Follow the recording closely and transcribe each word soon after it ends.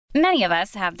Many of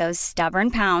us have those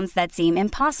stubborn pounds that seem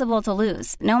impossible to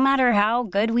lose, no matter how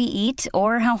good we eat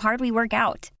or how hard we work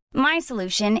out. My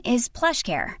solution is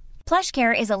PlushCare.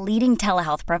 PlushCare is a leading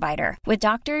telehealth provider with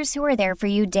doctors who are there for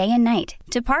you day and night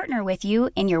to partner with you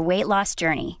in your weight loss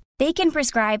journey. They can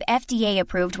prescribe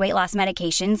FDA-approved weight loss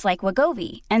medications like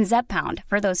Wegovy and Zepbound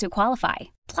for those who qualify.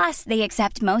 Plus, they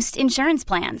accept most insurance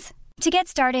plans. To get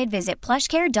started, visit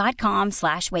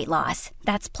plushcare.com/weightloss.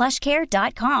 That's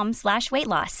plushcare.com/weight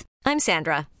loss. I'm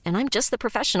Sandra, and I'm just the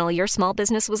professional your small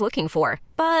business was looking for.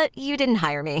 But you didn't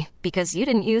hire me because you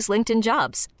didn't use LinkedIn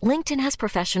Jobs. LinkedIn has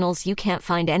professionals you can't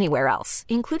find anywhere else,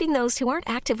 including those who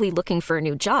aren't actively looking for a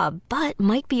new job, but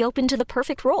might be open to the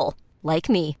perfect role,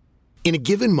 like me. In a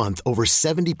given month, over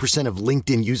 70% of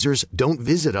LinkedIn users don't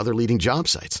visit other leading job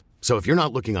sites. So if you're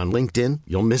not looking on LinkedIn,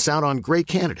 you'll miss out on great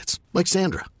candidates like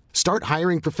Sandra. Start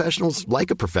hiring professionals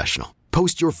like a professional.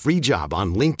 Post your free job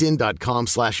on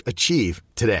linkedin.com/achieve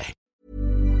today.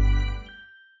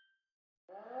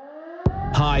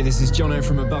 Hi, this is Jono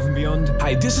from Above and Beyond.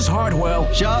 Hi, this is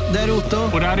Hardwell. Tja, det är Otto.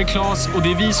 Och det här är Claes, och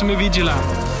det är vi som är Vigilant.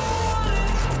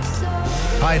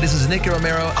 Hi, this is Nicky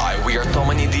Romero. Hi, we are Tom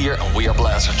and Nadir, and we are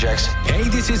Blasterjaxx. Hey,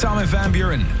 this is Armin van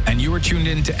Buuren, and you are tuned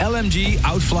in to LMG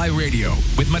Outfly Radio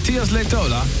with Matthias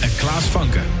Letola and Klaas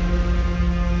Funke.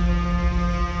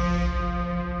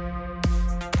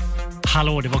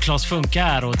 Hallå, det var Klaas Funke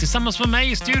här, och tillsammans med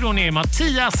mig i studion är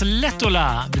Mattias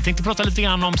Letola. Vi tänkte prata lite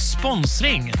grann om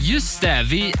sponsring. Just det,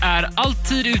 vi är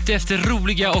alltid ute efter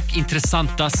roliga och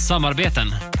intressanta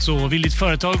samarbeten. Så vill ditt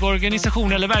företag,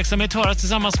 organisation eller verksamhet höras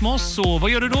tillsammans med oss, så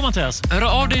vad gör du då, Mattias?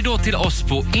 Hör av dig då till oss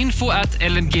på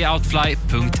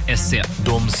info@lmgoutfly.se.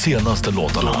 De senaste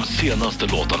låtarna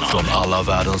från alla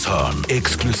världens hörn.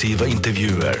 Exklusiva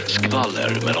intervjuer,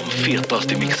 skvaller med de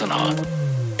fetaste mixarna.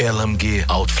 LMG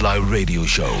Outfly Radio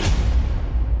Show.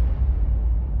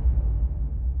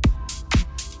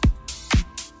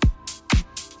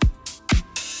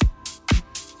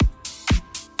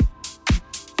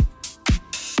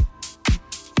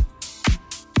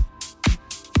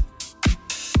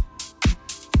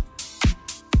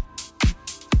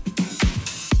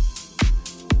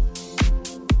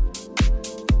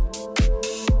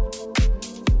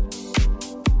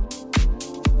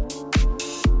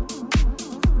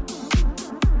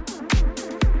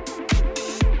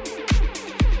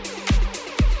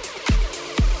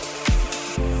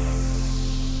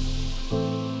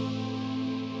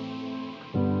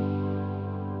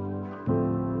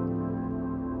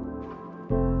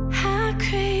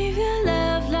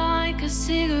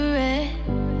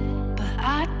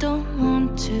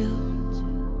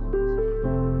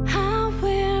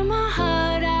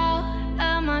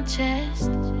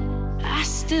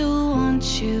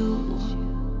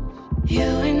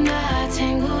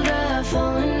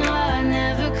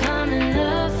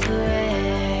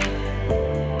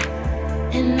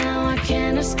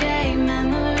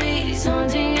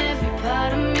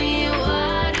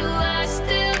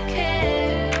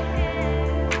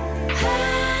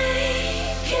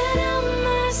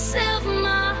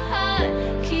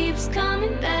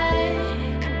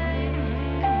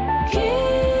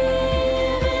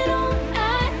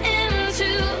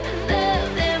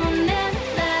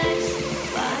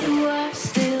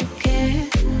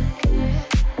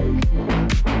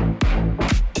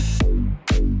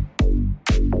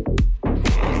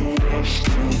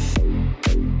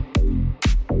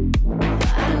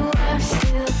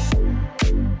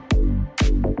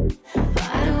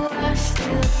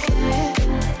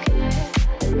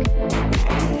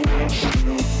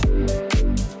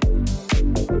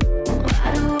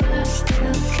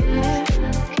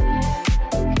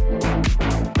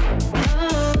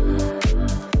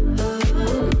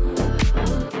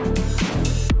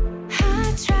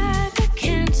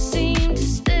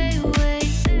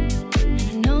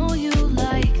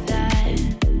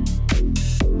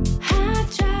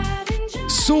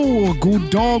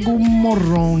 God dag, god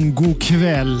morgon, god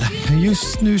kväll.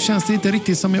 Just nu känns det inte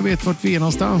riktigt som jag vet vart vi är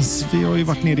någonstans. Vi har ju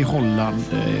varit nere i Holland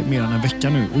mer än en vecka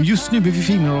nu. Och just nu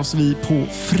befinner oss vi på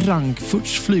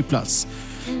Frankfurts flygplats.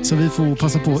 Så vi får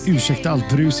passa på att ursäkta allt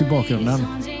brus i bakgrunden.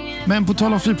 Men på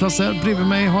tal om flygplatser, bredvid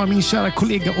mig har min kära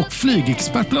kollega och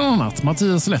flygexpert bland annat,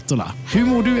 Mattias Letola. Hur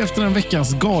mår du efter en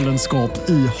veckans galenskap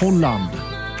i Holland?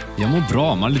 Jag mår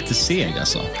bra, man är lite seg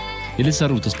alltså. Det är lite så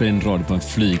roligt att spela in radio på en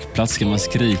flygplats. Ska man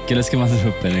skrika eller ska man dra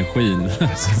upp energin?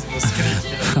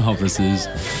 Ja, precis.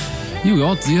 Jo, jag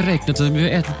har inte räknat. Vi har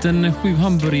ätit 7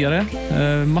 hamburgare,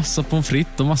 massa pommes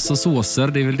frites och massa såser.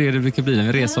 Det är väl det brukar bli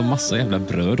när vi reser, massa jävla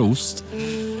bröd och ost.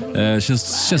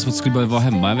 Känns som att jag skulle bara vara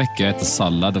hemma en vecka och äta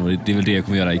sallad. Det är väl det jag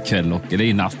kommer göra ikväll eller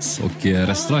i natt och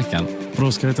resten av veckan.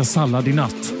 Bra, ska jag äta sallad i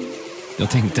natt? Jag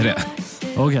tänkte det.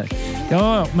 Okej.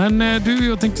 Ja, men du,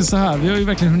 jag tänkte så här. Vi har ju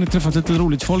verkligen hunnit träffa lite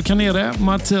roligt folk här nere.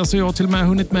 Mattias och jag har till och med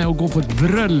hunnit med att gå på ett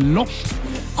bröllop.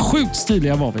 Sjukt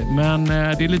stiliga var vi, men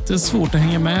det är lite svårt att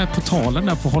hänga med på talen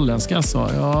där på holländska. Så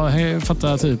jag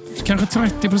fattar typ kanske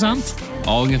 30%.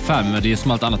 Ja, ungefär. Men det är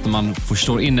som allt annat, när man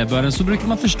förstår innebörden så brukar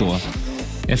man förstå.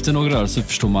 Efter några år så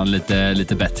förstår man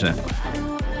lite bättre.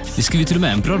 Vi skriver till och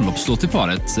med en bröllopslåt till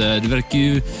paret. Det verkar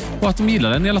ju vara att de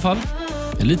gillar den i alla fall.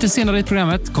 Lite senare i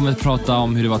programmet kommer vi att prata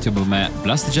om hur det var att jobba med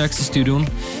Blasterjaxx i studion.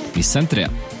 Missa inte det.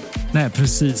 Nej,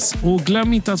 precis. Och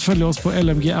glöm inte att följa oss på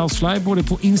LMG Outfly både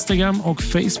på Instagram och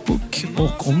Facebook.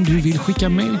 Och om du vill skicka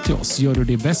mejl till oss gör du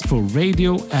det bäst på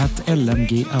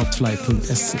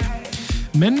radio@lmgoutfly.se.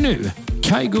 Men nu,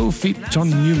 Kygo feat. John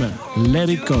Newman. Let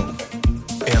it go.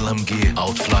 LMG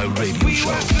Outfly Radio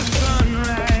Show.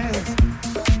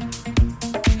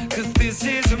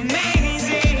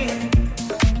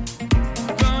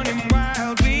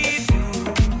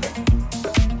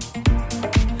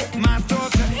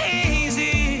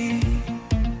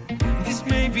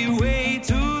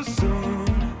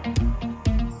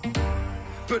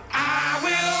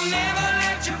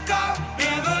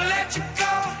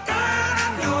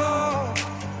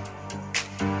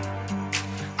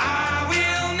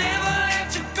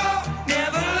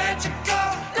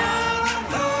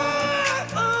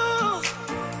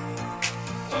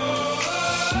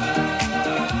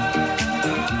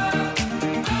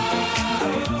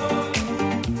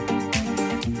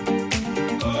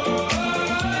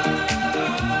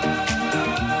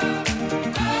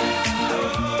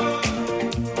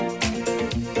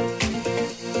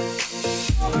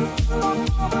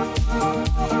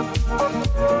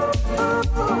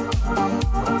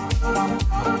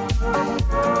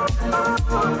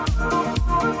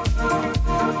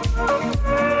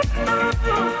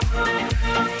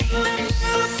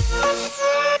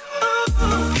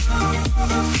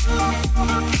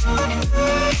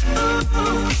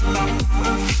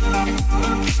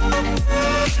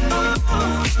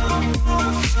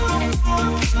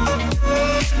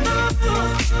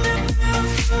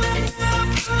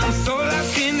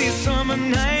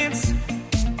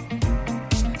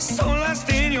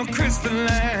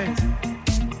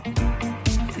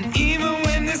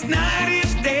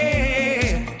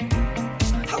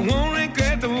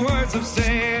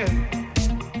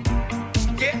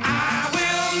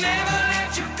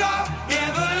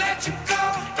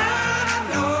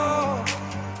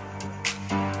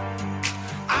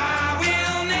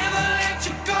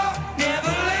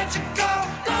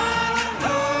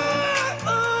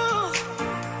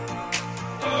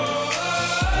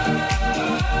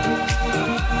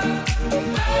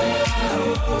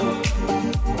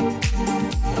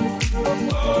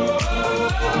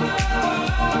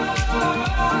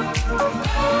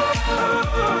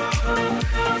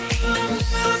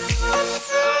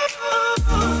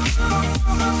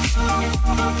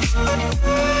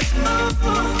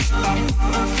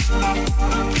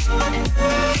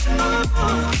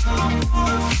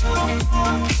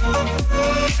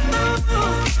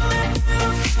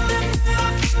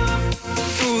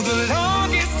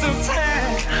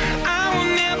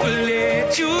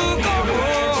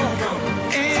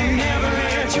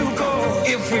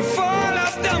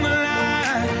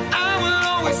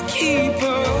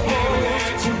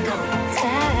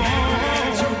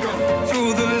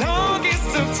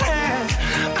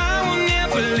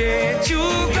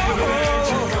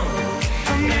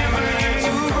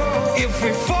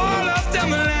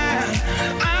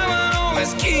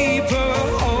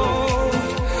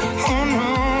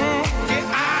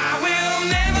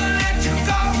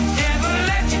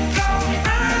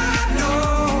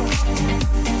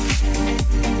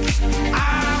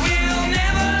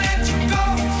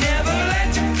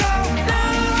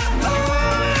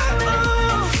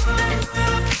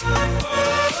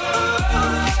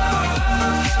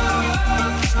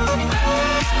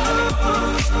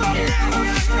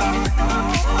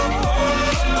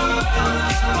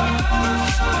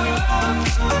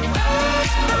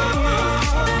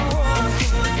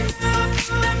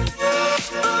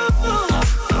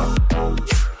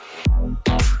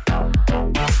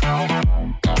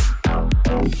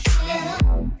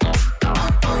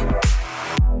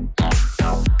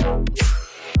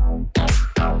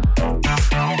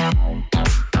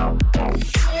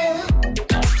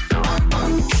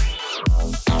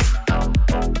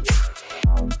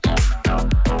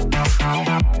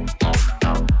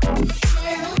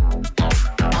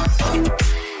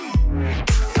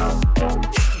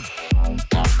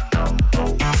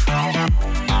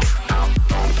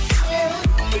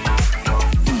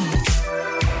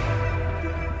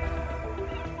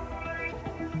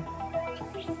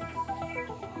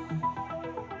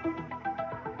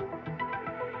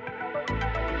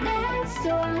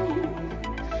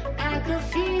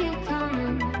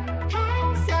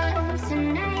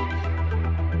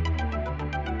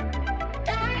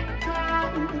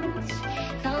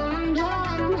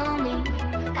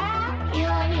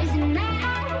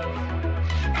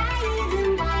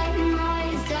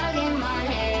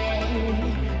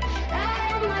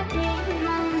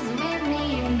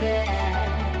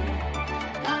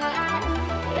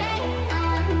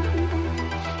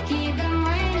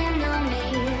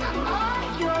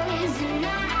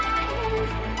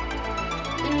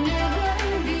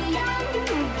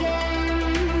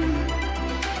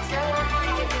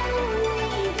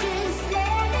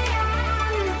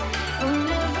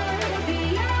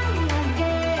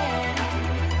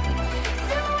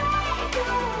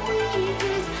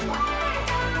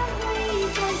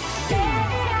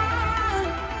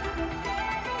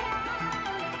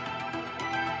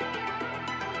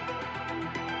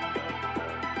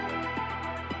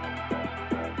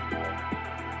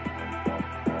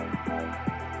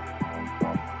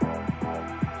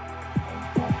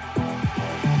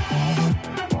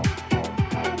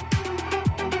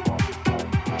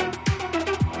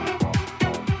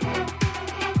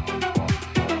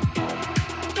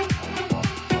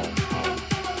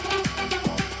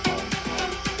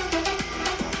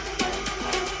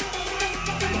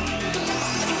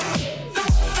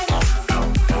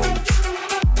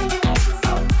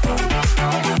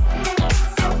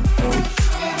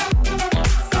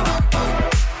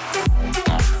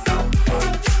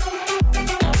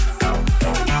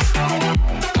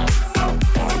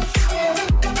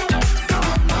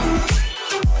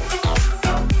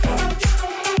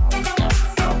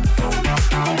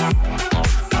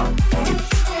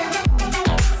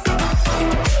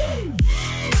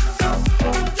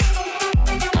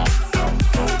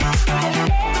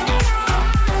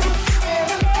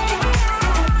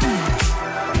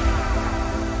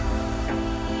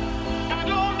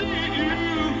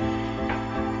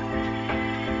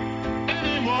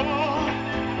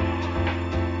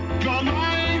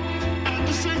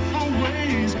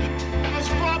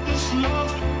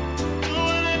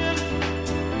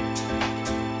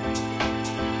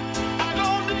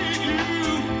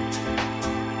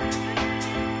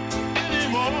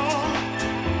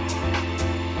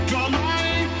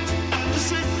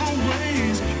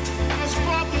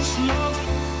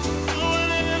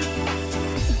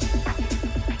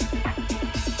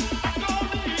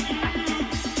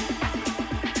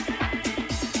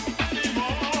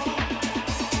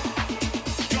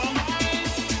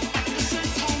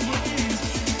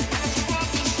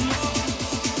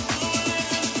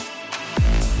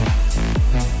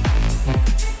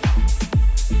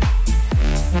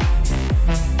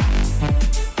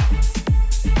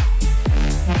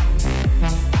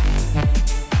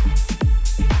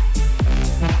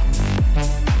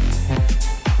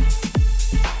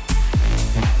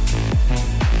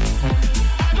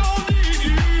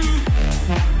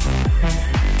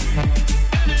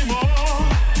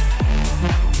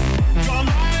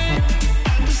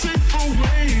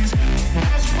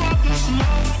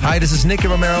 Hi, this is Nicky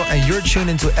Romero, and you're tuned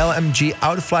into LMG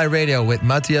Outfly Radio with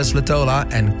Matthias Latola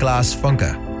and Klaas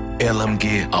Funke.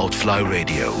 LMG Outfly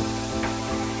Radio.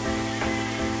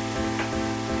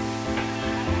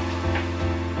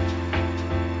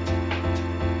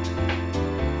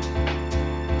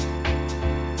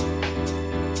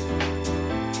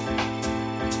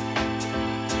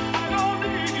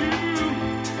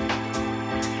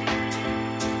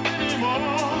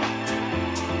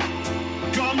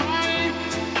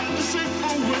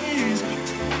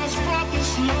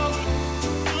 Love,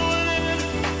 doing it.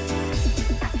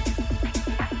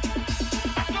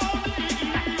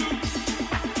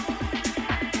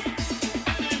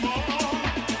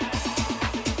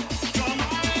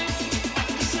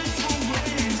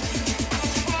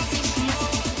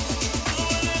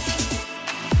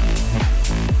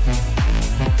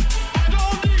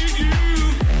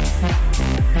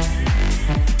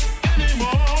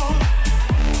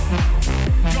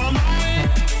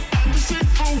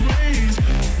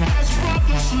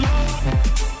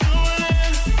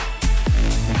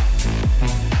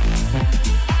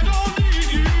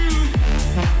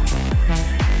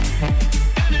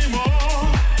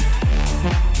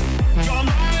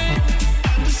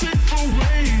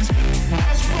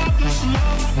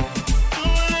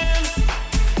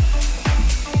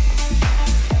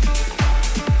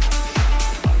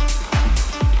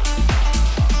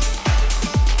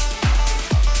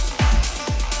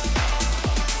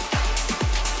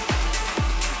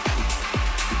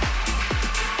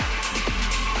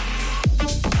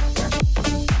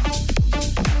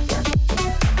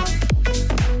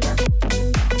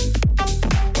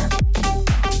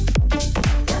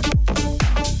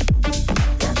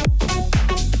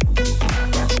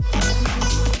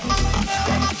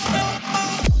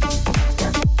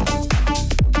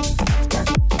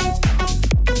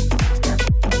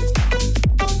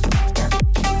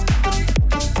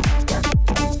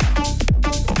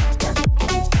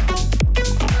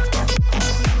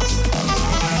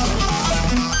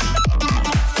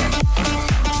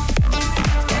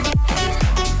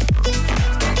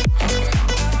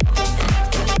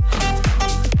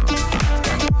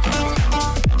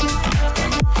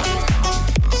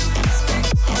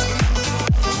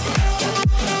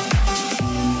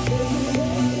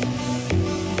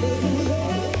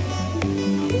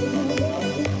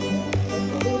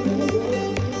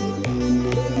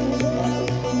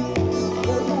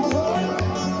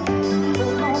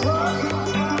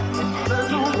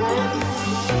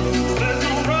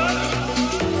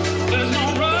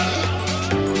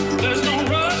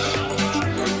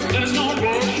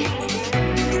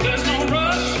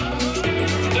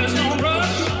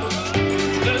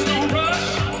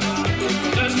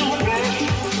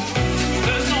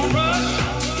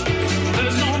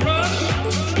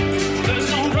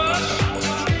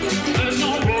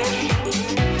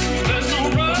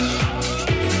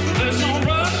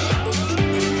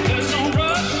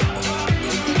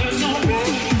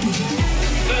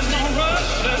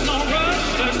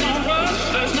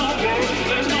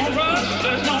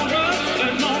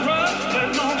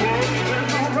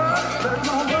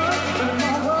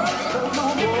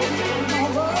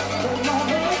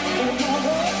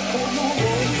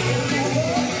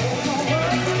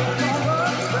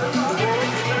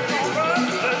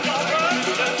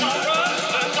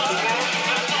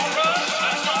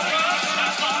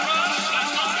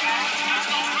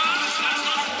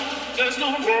 there's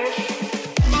no rush.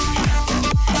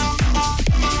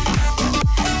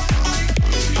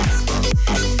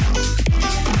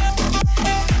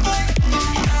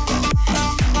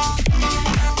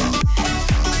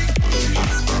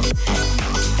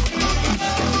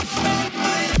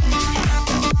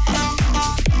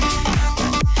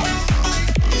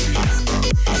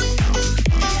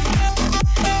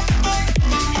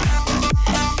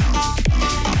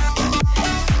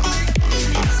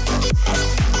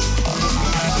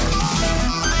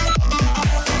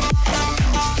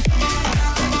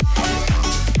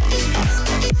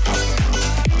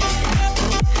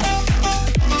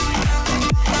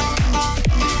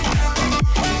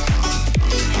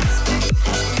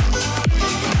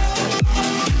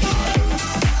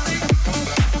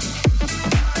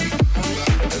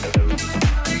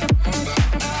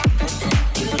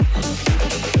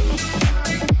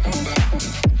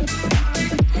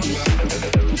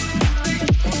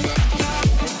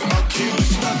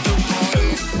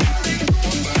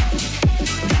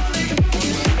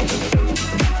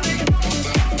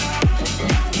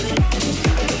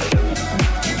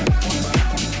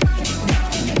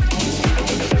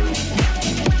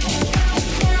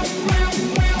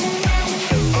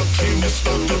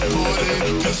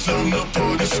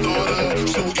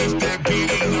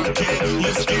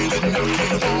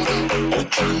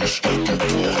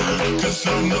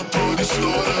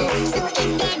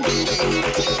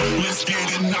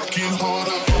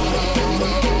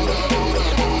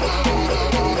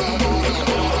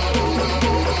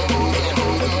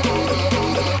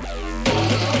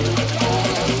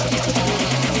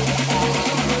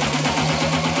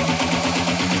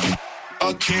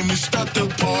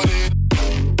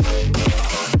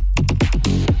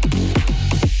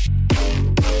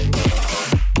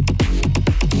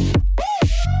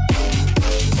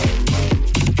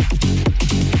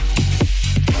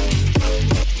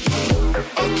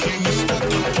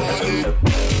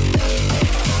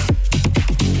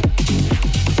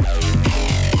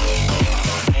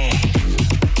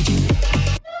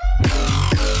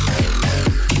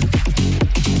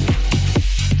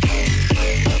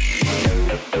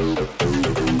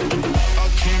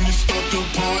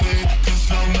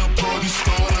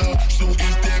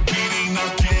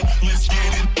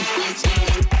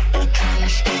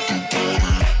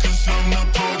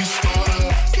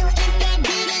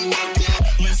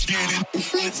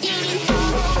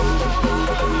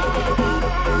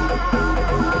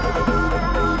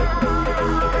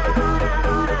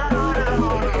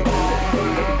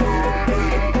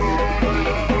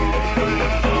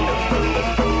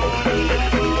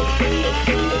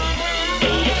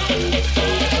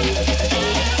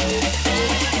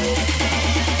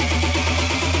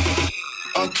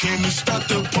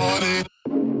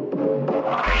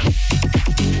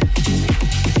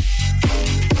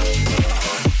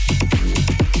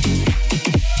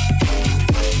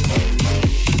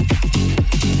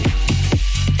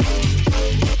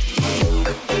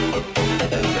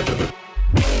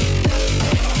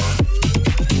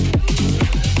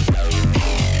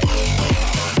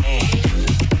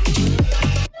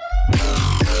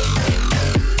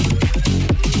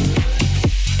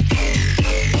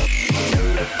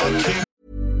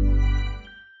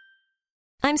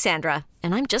 I'm Sandra,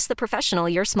 and I'm just the professional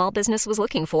your small business was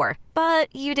looking for.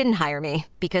 But you didn't hire me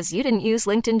because you didn't use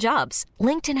LinkedIn Jobs.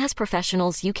 LinkedIn has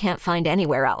professionals you can't find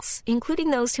anywhere else,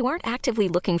 including those who aren't actively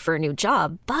looking for a new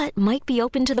job, but might be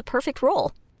open to the perfect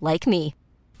role, like me.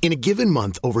 In a given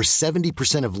month, over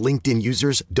 70% of LinkedIn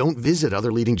users don't visit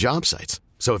other leading job sites.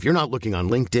 So if you're not looking on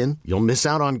LinkedIn, you'll miss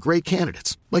out on great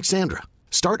candidates like Sandra.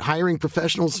 Start hiring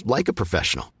professionals like a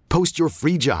professional. Post your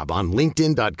free job on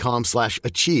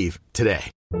linkedin.com/achieve today.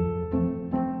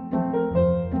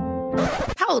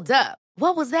 Hold up.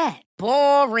 What was that?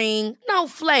 Boring. No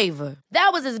flavor.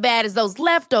 That was as bad as those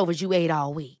leftovers you ate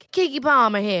all week. Keke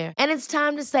Palmer here. And it's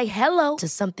time to say hello to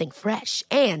something fresh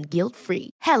and guilt-free.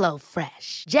 Hello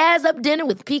Fresh. Jazz up dinner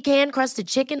with pecan-crusted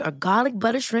chicken or garlic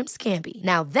butter shrimp scampi.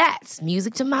 Now that's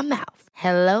music to my mouth.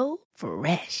 Hello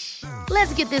Fresh.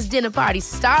 Let's get this dinner party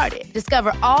started.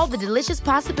 Discover all the delicious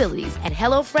possibilities at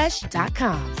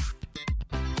HelloFresh.com.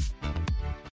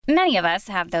 Many of us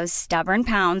have those stubborn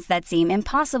pounds that seem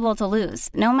impossible to lose,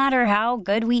 no matter how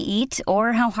good we eat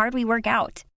or how hard we work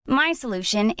out. My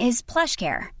solution is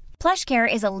PlushCare.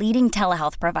 PlushCare is a leading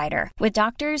telehealth provider with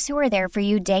doctors who are there for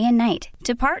you day and night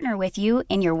to partner with you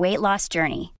in your weight loss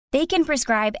journey. They can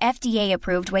prescribe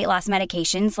FDA-approved weight loss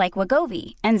medications like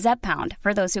Wegovy and Zepbound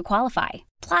for those who qualify.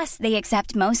 Plus, they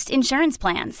accept most insurance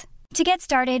plans. To get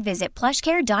started, visit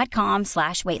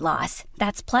plushcare.com/weightloss.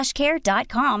 That's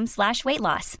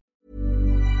plushcare.com/weightloss.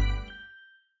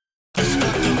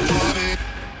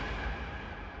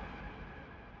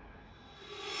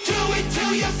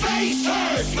 face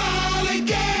hurt. Smile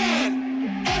again.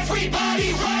 Everybody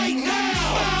right now.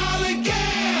 Smile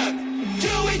again.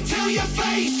 Do it till your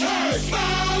face hurts.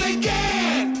 Smile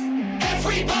again.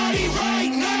 Everybody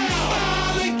right now.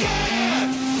 Smile again.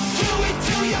 Do it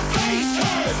till your face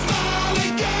hurts. Smile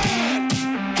again.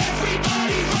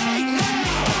 Everybody right now.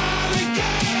 Smile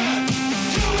again.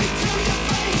 Do it till your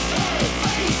face hurts.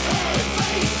 Face hurt.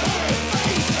 Face hurt.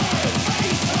 Face hurt.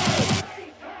 Face hurt.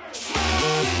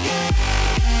 Smile again.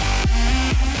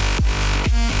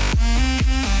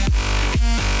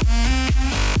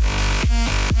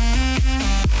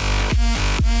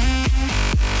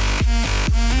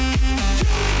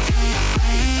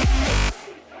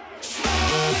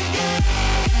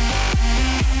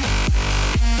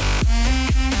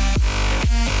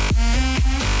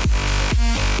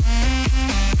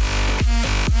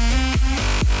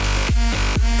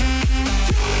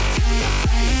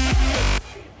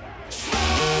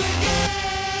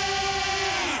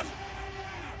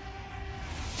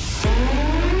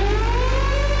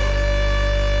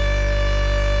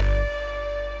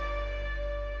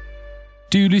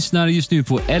 Du lyssnar just nu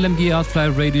på LMG Outfly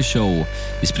Radio Show.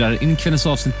 Vi spelar in kvällens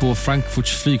avsnitt på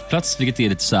Frankfurts flygplats, vilket är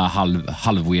lite så här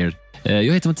halv-weird.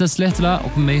 Jag heter Mattias Letola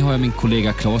och med mig har jag min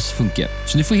kollega Claes Funke.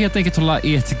 Så ni får helt enkelt hålla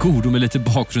er till godo med lite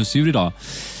bakgrundsljud idag.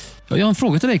 Jag har en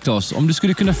fråga till dig, Claes. Om du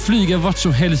skulle kunna flyga vart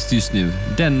som helst just nu,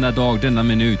 denna dag, denna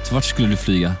minut, vart skulle du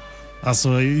flyga? Alltså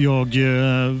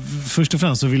först och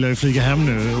främst så vill jag ju flyga hem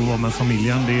nu och vara med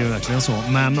familjen, det är verkligen så.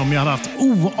 Men om jag hade haft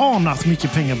oanat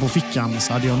mycket pengar på fickan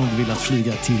så hade jag nog velat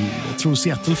flyga till, jag tror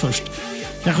Seattle först.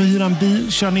 Kanske hyra en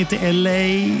bil, köra ner till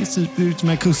LA, typ ut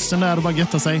med kusten där och bara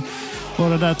götta sig.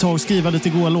 Bara där ett tag, skriva lite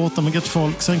goda låtar med gött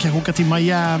folk. Sen kanske åka till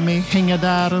Miami, hänga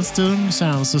där en stund.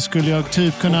 Sen så skulle jag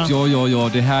typ kunna... Ja,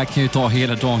 det här kan ju ta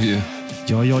hela dagen ju.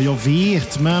 Ja, jag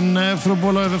vet. Men för att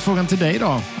bolla över frågan till dig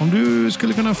då. Om du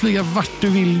skulle kunna flyga vart du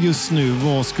vill just nu,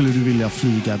 vad skulle du vilja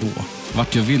flyga då?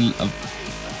 Vart jag vill?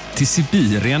 Till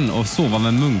Sibirien och sova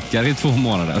med munkar i 2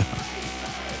 månader.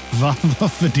 Va?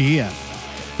 Varför det?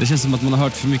 Det känns som att man har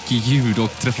hört för mycket ljud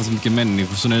och träffat så mycket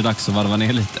människor, så nu är det dags att varva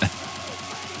ner lite.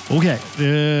 Okej,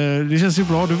 det känns ju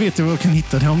bra. Då vet jag vad jag kan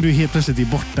hitta det om du helt plötsligt är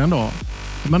borta en dag.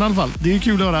 Men i alla fall, det är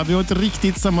kul att höra. Vi har inte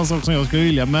riktigt samma sak som jag skulle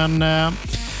vilja, men du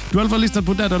har i alla fall lyssnat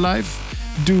på Dead or Alive.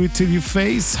 Do it till your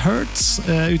face hurts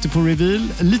ute på Reveal.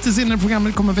 Lite senare i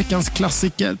programmet kommer veckans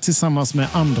klassiker tillsammans med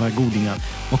andra godingar.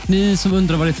 Och ni som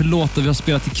undrar vad det är för låtar vi har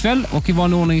spelat ikväll och i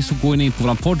vanlig ordning så går ni in på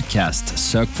vår podcast.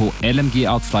 Sök på LMG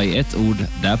Outfly i ett ord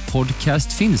där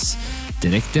podcast finns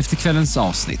direkt efter kvällens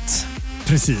avsnitt.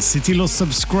 Precis, se till att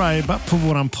subscriba på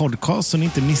våran podcast så ni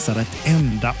inte missar ett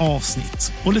enda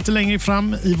avsnitt. Och lite längre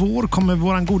fram i vår kommer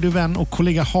våran gode vän och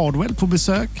kollega Hardwell på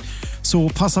besök. Så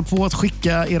passa på att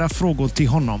skicka era frågor till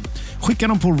honom. Skicka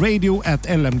dem på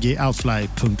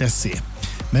radio@lmgoutfly.se.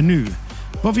 Men nu,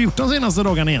 vad har vi gjort de senaste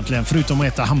dagarna egentligen förutom att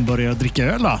äta hamburgare och dricka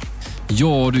öl då?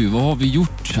 Ja du, vad har vi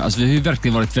gjort? Alltså vi har ju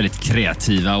verkligen varit väldigt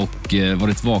kreativa och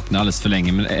varit vakna alldeles för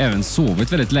länge, men även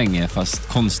sovit väldigt länge fast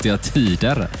konstiga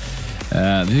tider. Vi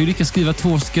har ju lyckats skriva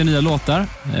 2 nya låtar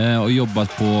och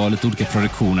jobbat på lite olika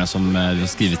produktioner som vi har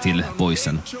skrivit till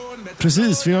boysen.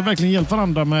 Precis, vi har verkligen hjälpt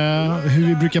varandra med hur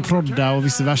vi brukar prodda och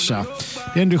vice versa.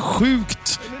 Det är ändå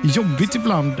sjukt jobbigt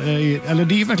ibland, eller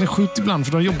det är verkligen sjukt ibland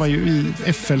för de jobbar ju i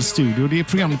FL-studio. Det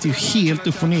programmet är ju helt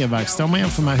upp- och nedverkstad om man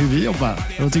jämför med hur vi jobbar.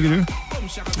 Vad tycker du?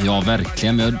 Ja,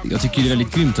 verkligen. Men jag tycker det är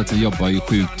väldigt grymt att vi jobbar ju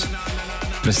sjukt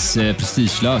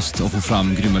prestigelöst och får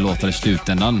fram grymma låtar i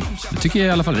slutändan. Det tycker jag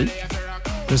i alla fall vi.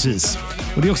 Precis.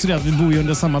 Och det är också det att vi bor ju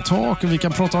under samma tak och vi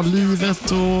kan prata om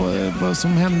livet och vad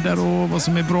som händer och vad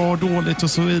som är bra och dåligt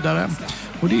och så vidare.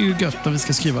 Och det är ju gött när vi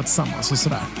ska skriva tillsammans och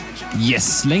sådär.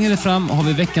 Yes, längre fram har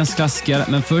vi veckans klassiker,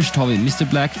 men först har vi Mr.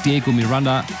 Black, Diego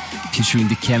Miranda, featuring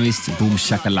The Chemist, Boom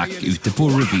Shakalak ute på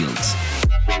Revealed.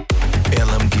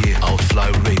 LMG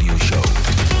Outfly Radio Show.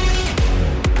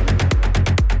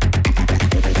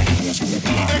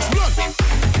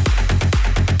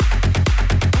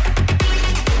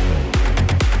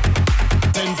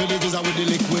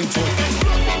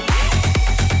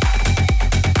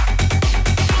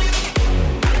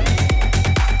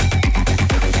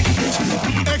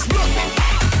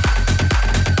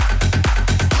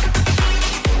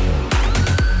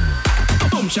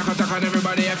 Shaka taka and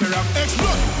everybody have to rock.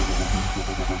 Explode.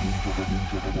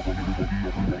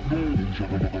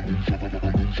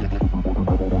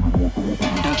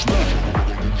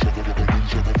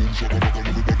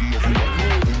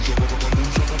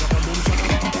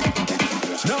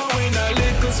 Now in a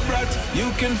little spot,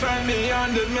 you can find me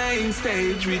on the main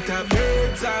stage with a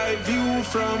bird's eye view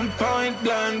from Point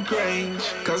Blank Range.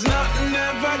 'Cause nothing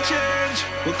ever change,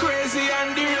 we're crazy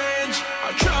and deranged.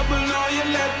 trouble, now you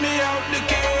let me out the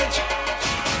cage.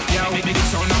 Yeah, we big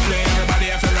sound and play, everybody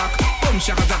have to rock. Boom,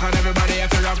 shaka taka, everybody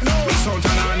have to rock. Big sound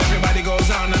turn on, everybody goes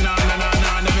on and on and on and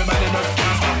on. Everybody but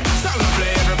can't stop. Sound and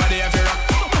play, everybody have to rock.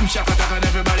 Boom, shaka taka,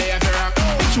 everybody have to rock.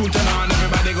 Tune turn on,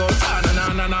 everybody goes on and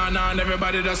on and on and on.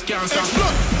 Everybody just can't stop.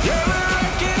 Explode. Yeah, we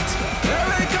rock it. Yeah,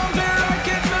 we come to rock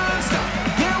it non-stop.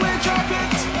 Yeah, we drop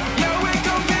it. Yeah, we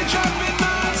come to drop it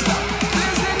non-stop.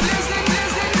 Listen, listen,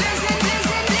 listen, listen,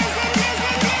 listen, listen,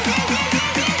 listen,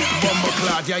 listen. Bumble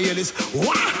clot, yeah, hear this.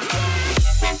 Wah!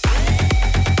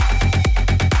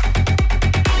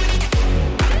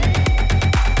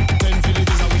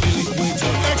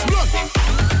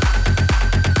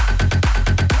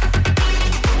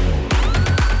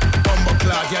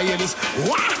 Yeah, hear this.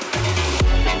 Wah!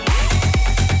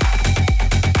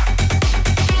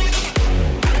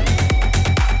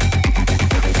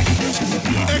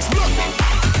 Explode!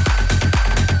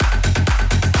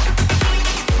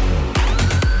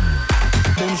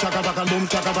 Boom shaka taka, boom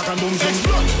shaka taka, boom shaka.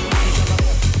 Explode!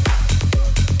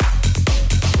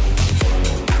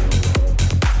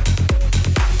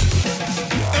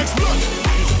 Explode!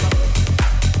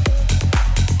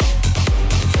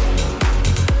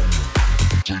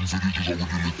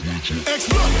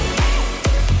 Explode!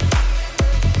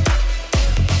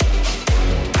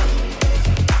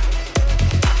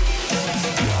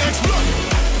 Explode!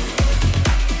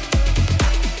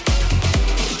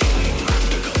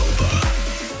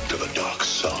 To the dark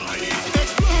side.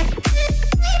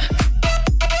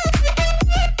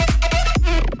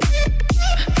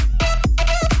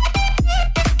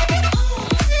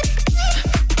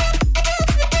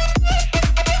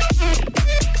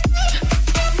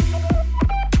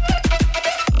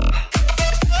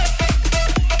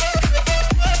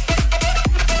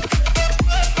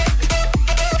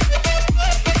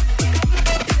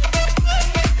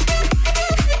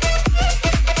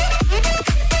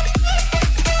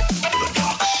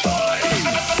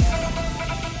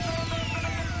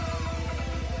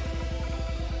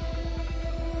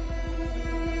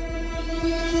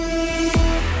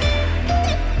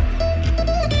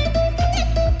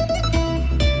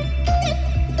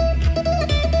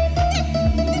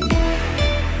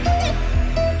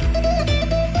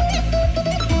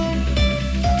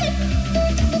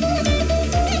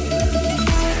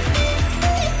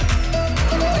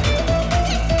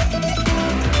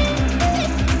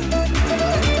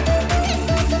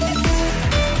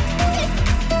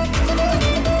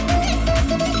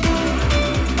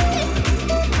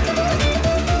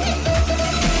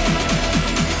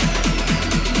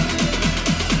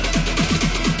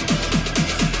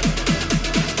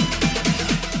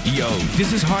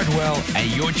 This is Hardwell,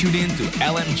 and you're tuned in to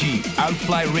LMG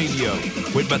Outfly Radio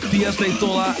with Matthias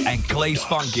Leitola and Claes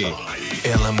Funky.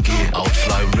 LMG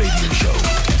Outfly Radio Show.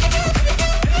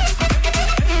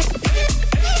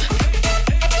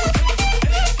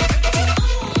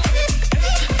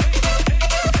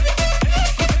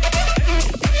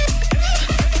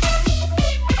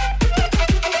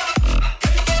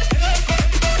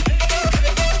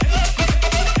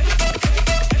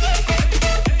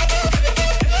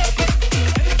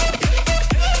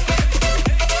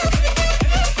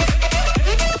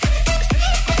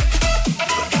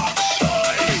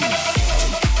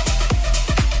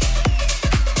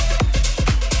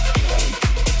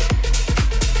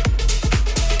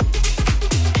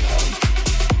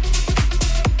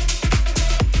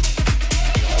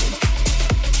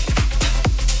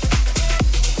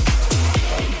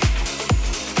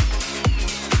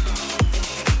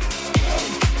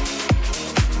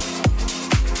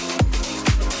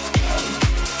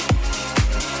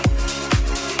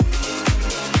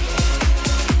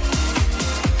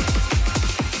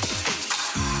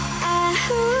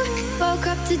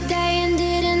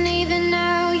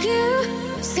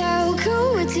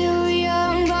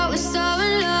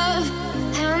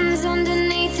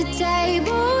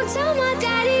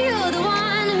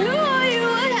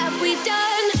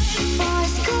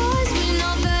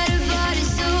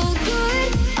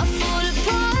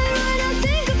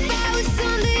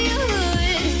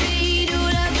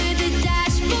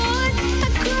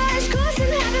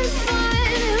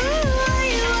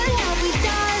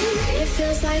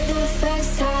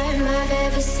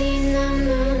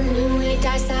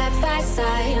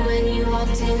 When you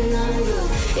walked in the room,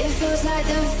 it feels like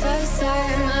the first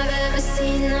time I've ever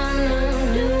seen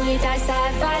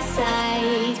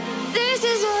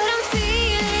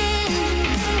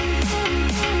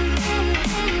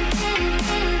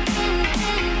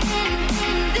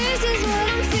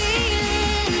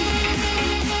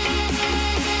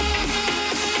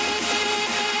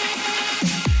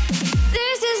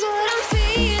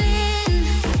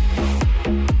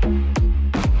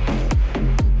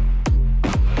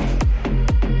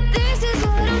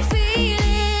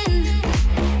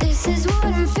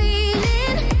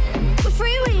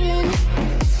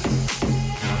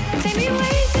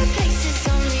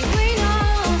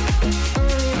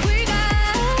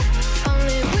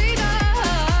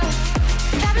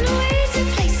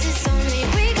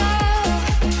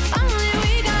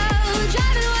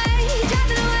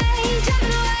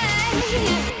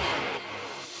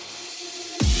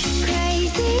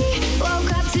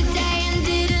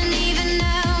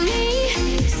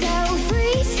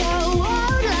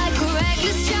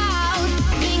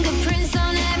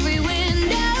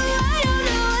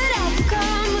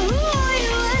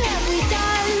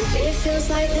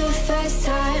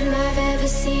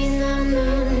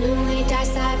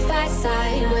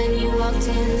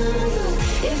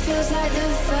It feels like the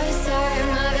first time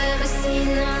I've ever seen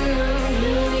the moon.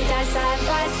 You and I side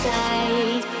by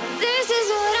side. This is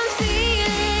what I'm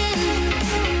feeling.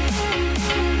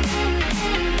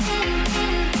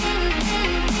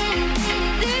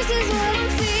 This is what I'm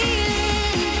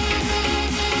feeling.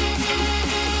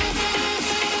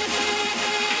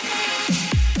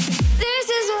 This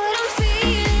is what I'm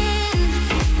feeling.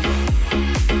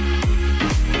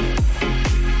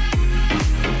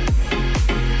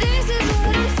 This is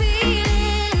what I'm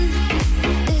feeling.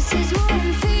 This is what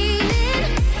I'm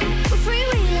feeling. We're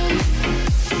freewheeling.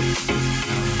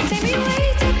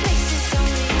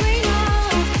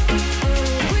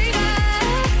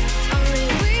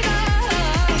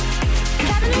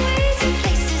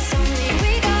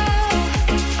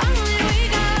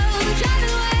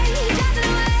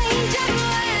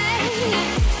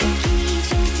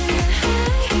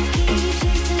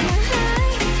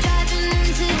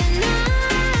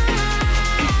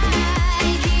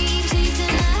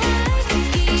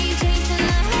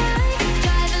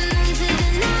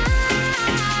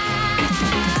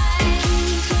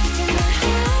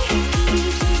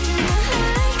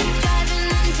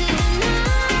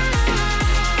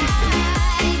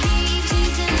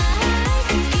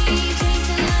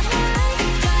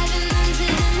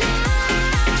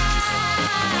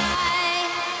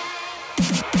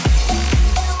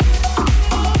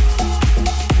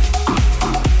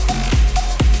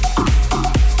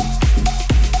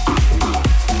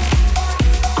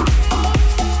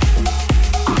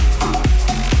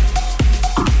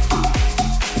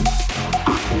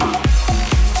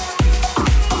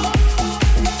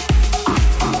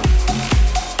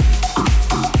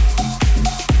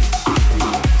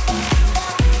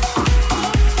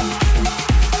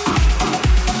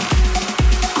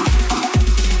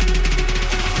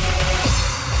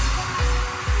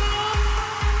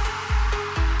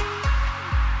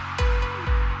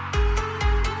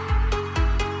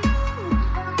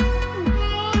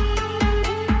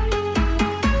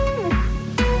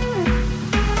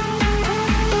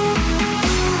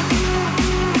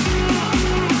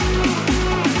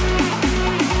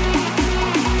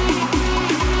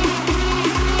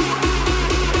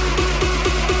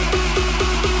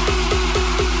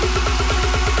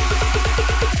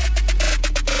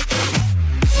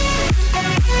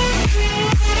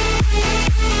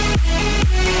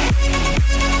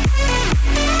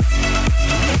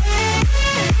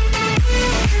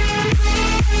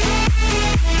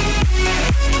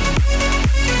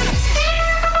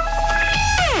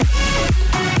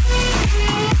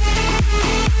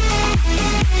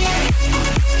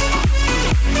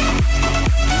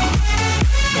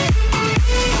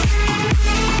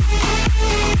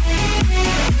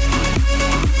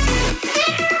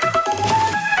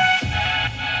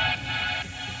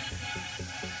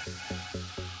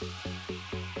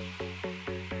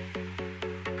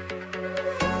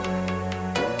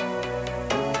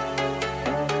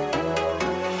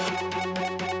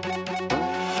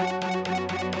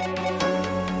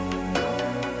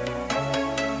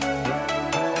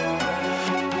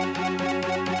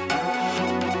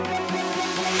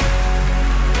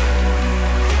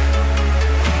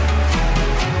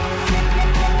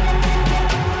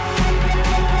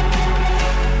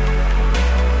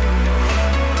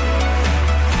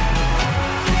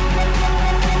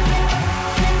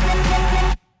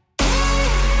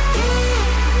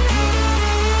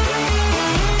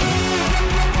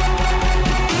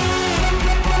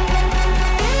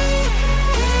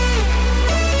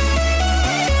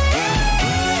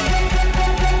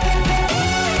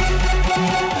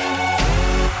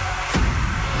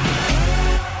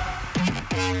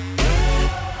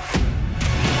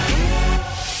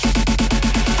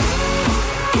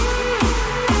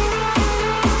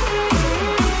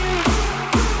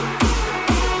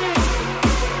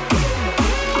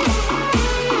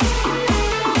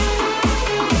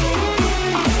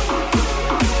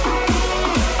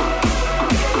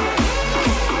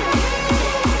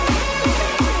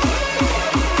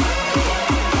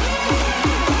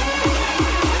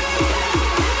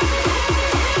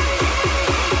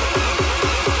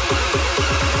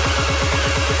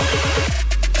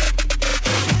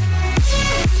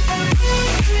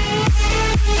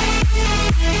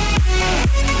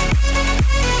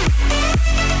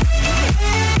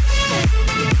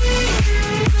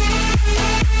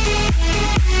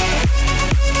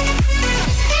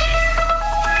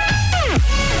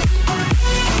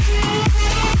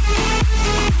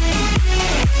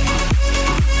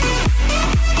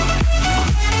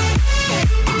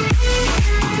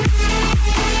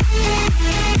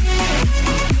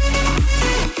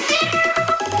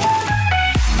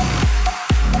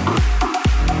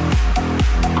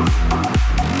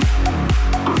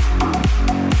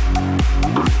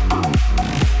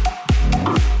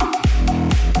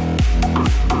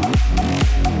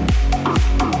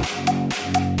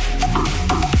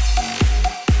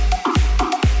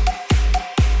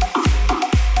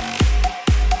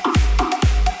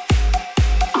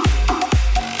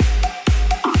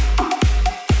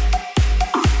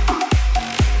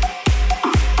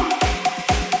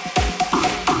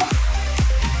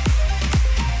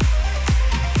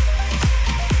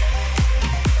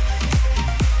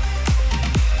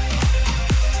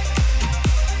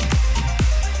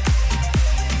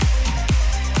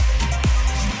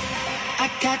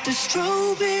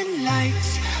 strobing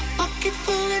lights, pocket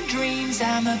full of dreams.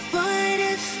 I'm a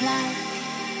butterfly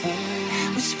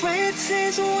who spreads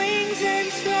his wings and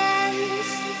flies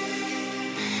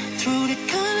through the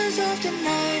colors of the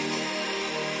night.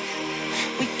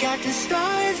 We got the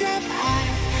stars up high,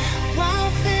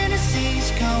 wild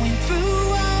fantasies going through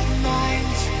our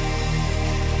minds,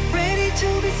 ready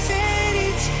to be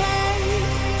satisfied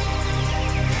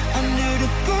under the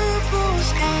purple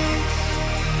skies.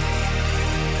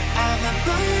 I'm a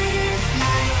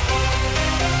butterfly.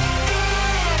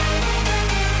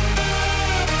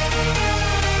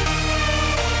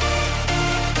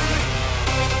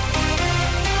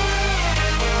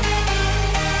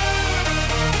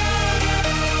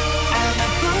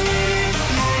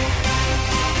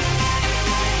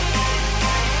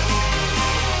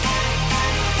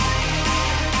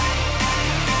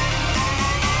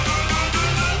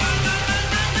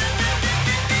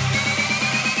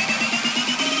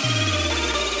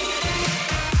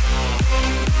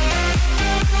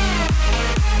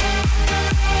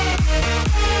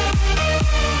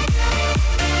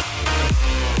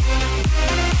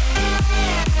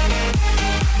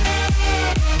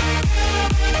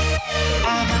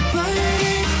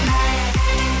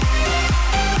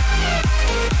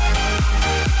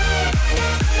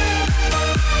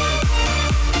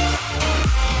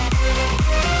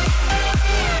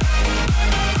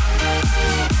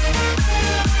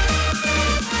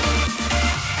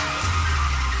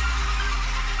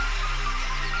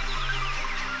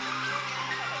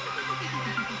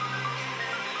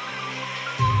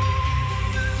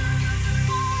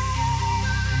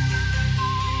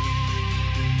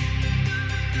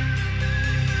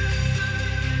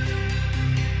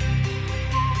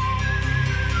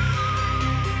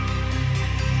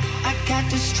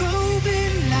 The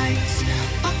strobing lights,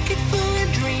 pocket full of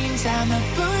dreams. I'm a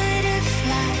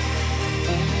butterfly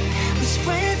who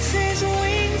spreads his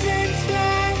wings and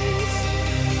flies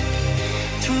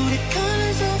through the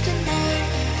colors of the night.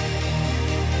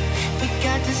 We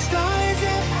got the stars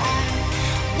up high,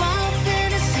 wild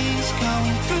fantasies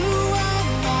going through our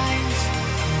minds,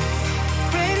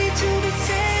 ready to be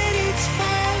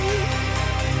satisfied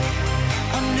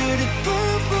under the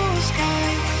purple sky.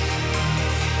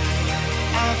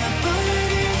 I'm a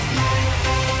butterfly.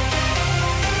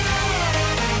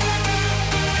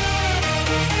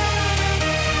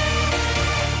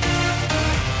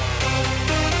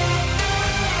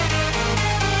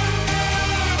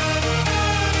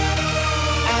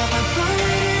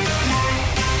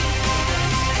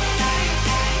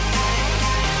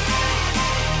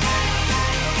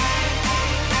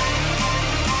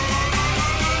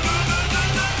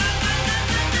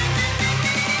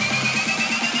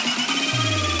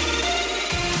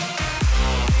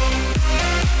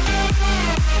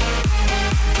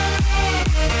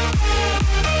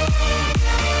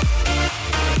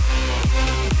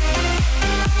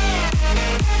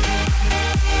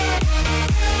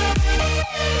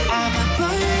 I'm a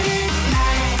butterfly.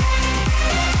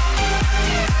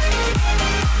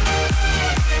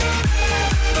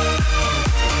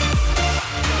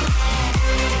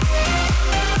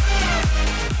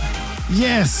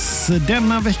 Yes,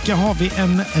 denna vecka har vi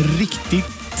en riktigt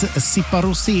Sippa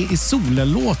Rosé i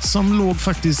solen-låt som låg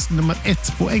faktiskt nummer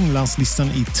 1 på Englandslistan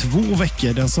i 2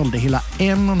 veckor. Den sålde hela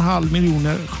 1,5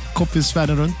 miljoner copies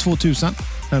världen runt 2000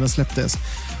 när den släpptes.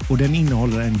 Och den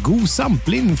innehåller en god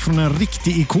sampling från en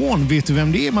riktig ikon. Vet du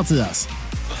vem det är, Mattias?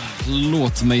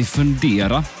 Låt mig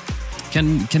fundera.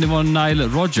 Kan det vara Nile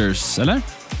Rodgers, eller?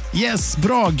 Yes,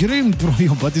 bra, grymt bra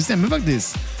jobbat. Det stämmer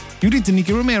faktiskt. Gjorde inte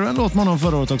Nicky Romero en låt med honom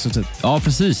förra året också typ? Ja,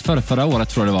 precis. Förra året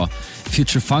tror jag det var.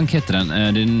 Future Funk hette den.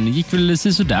 Den gick väl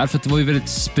så där för att det var ju väldigt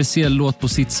speciell låt på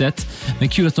sitt sätt. Men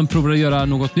kul att de provade att göra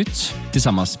något nytt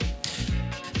tillsammans.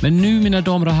 Men nu, mina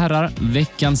damer och herrar,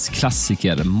 veckans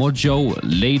klassiker. Mojo,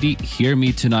 Lady, Hear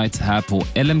Me Tonight här på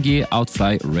LMG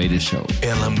Outfly Radio Show.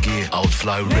 LMG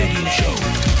Outfly Radio Show.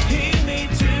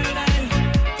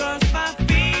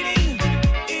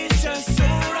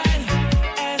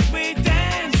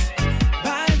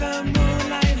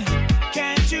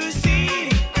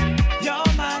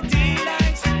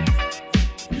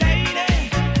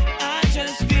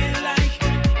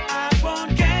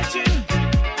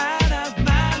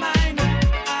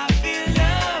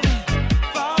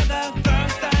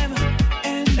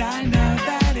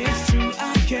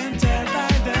 I can tell by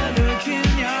the look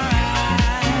in your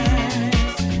eyes.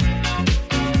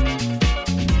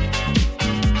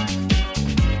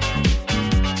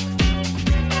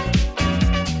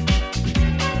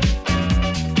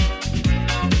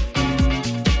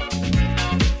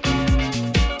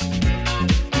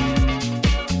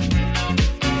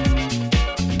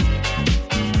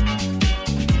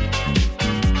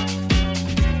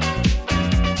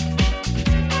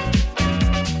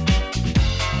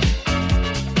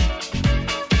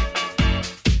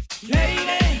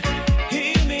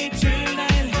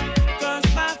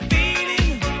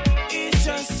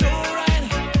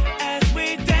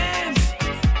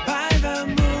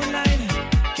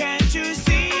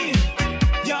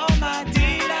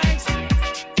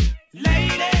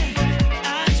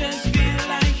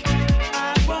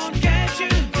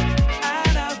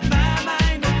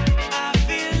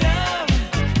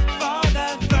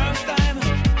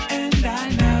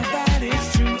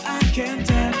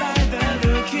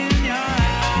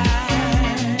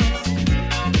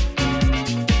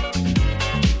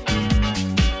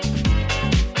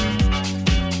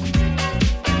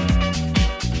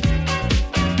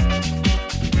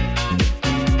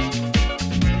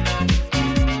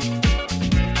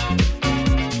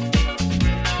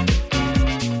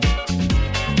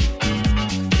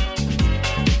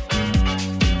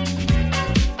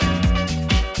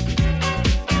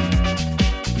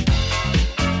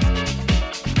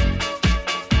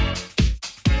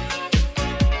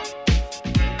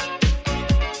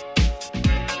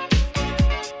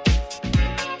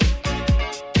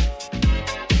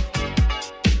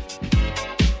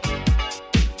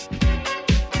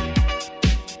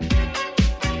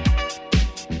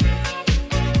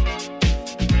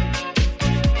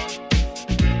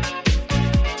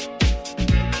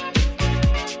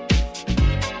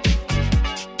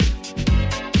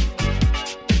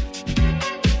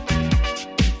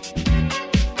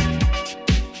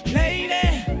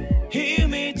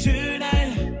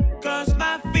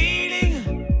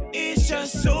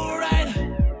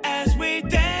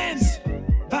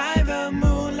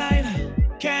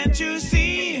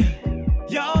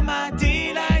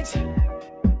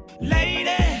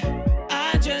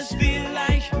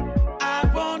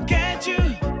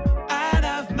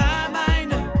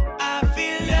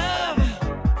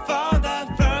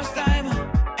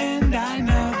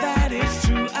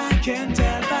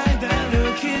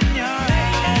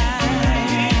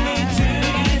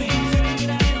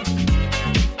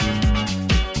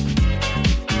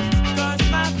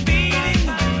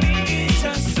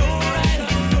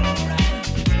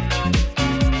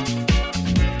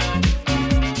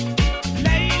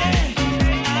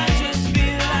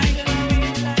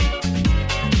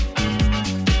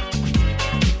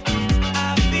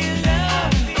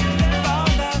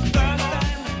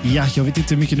 Ja, jag vet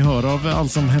inte hur mycket ni hör av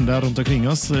allt som händer runt omkring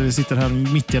oss. Vi sitter här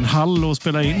mitt i en hall och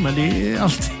spelar in, men det är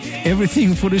allt.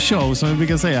 Everything for the show, som vi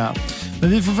brukar säga. Men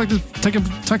vi får faktiskt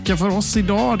tacka för oss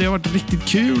idag. Det har varit riktigt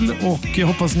kul och jag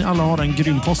hoppas ni alla har en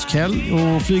grym påskhelg.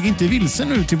 Och flyg inte vilse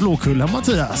nu till Blåkulla,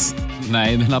 Mattias.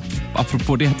 Nej, men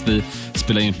apropå det att vi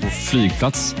spelar in på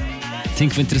flygplats.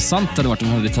 Tänk vad intressant det hade varit om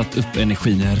vi hade tagit upp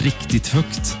energin riktigt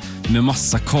högt. Med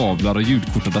massa kablar och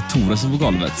ljudkort och datorer som på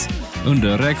golvet.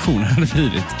 Under reaktionen hade det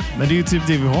blivit. Men det är ju typ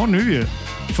det vi har nu ju.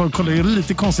 Folk kollar ju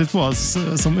lite konstigt på oss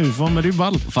som UFO, men det är ju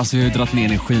ball. Fast vi har ju dragit ner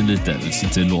energin lite, så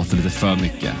det låter lite för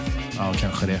mycket. Ja,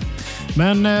 kanske det.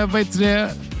 Men vad heter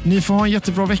det? Ni får ha en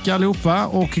jättebra vecka allihopa.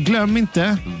 Och glöm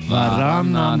inte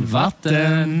varannan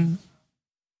vatten.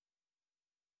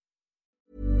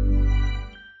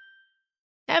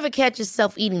 Ever catch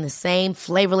yourself eating the same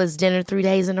flavorless dinner 3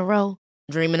 days in a row?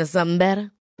 Dreaming of something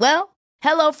better? Well,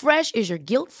 HelloFresh is your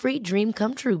guilt-free dream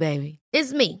come true, baby.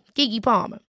 It's me, Keke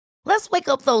Palmer. Let's wake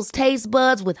up those taste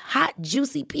buds with hot,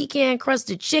 juicy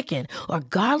pecan-crusted chicken or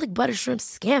garlic butter shrimp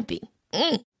scampi.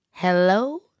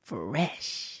 Hello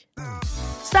Fresh.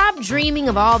 Stop dreaming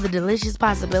of all the delicious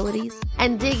possibilities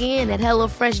and dig in at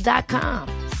HelloFresh.com.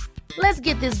 Let's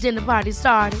get this dinner party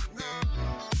started.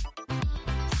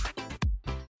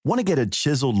 Want to get a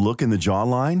chiseled look in the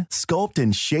jawline? Sculpt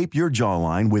and shape your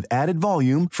jawline with added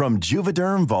volume from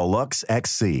Juvederm Volux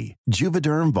XC.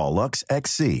 Juvederm Volux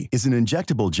XC is an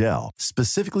injectable gel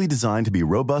specifically designed to be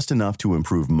robust enough to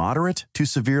improve moderate to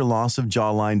severe loss of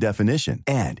jawline definition.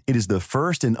 And it is the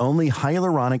first and only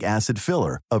hyaluronic acid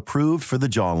filler approved for the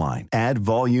jawline. Add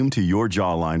volume to your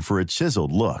jawline for a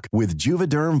chiseled look with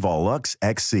Juvederm Volux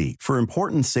XC. For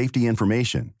important safety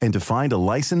information and to find a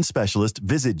licensed specialist,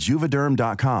 visit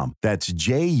Juvederm.com. That's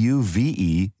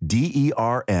JUVEDERM.com.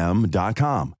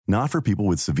 Not for people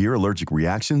with severe allergic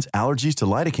reactions, allergies to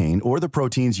lidocaine, or the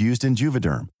proteins used in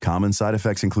Juvederm. Common side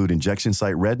effects include injection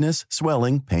site redness,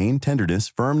 swelling, pain, tenderness,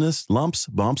 firmness, lumps,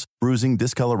 bumps, bruising,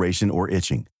 discoloration, or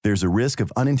itching. There's a risk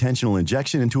of unintentional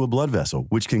injection into a blood vessel,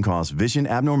 which can cause vision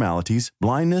abnormalities,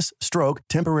 blindness, stroke,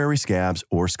 temporary scabs,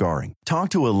 or scarring. Talk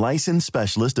to a licensed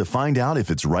specialist to find out if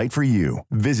it's right for you.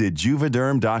 Visit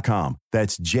Juvederm.com.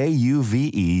 That's JUVEDERM.com.